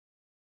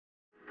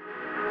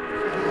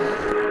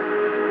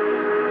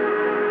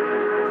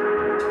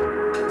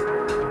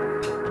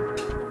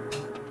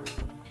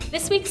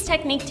week's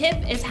technique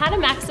tip is how to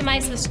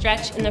maximize the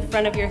stretch in the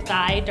front of your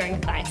thigh during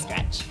thigh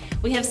stretch.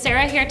 We have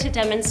Sarah here to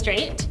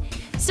demonstrate.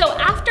 So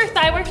after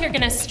thigh work, you're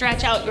gonna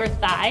stretch out your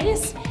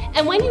thighs.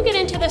 And when you get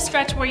into the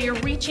stretch where you're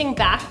reaching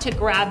back to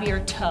grab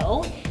your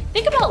toe,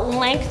 think about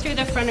length through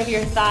the front of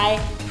your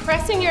thigh,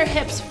 pressing your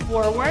hips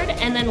forward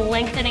and then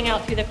lengthening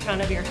out through the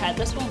crown of your head.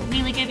 This will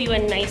really give you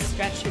a nice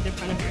stretch through the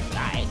front of your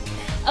thigh.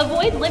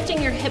 Avoid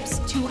lifting your hips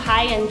too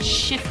high and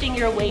shifting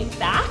your weight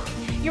back.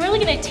 You're really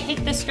gonna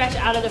take the stretch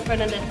out of the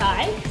front of the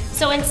thigh.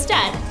 So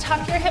instead,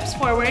 tuck your hips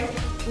forward,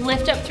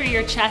 lift up through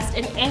your chest,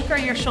 and anchor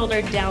your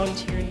shoulder down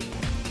to your knee.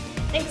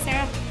 Thanks,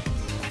 Sarah.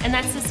 And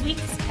that's this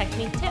week's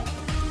technique tip.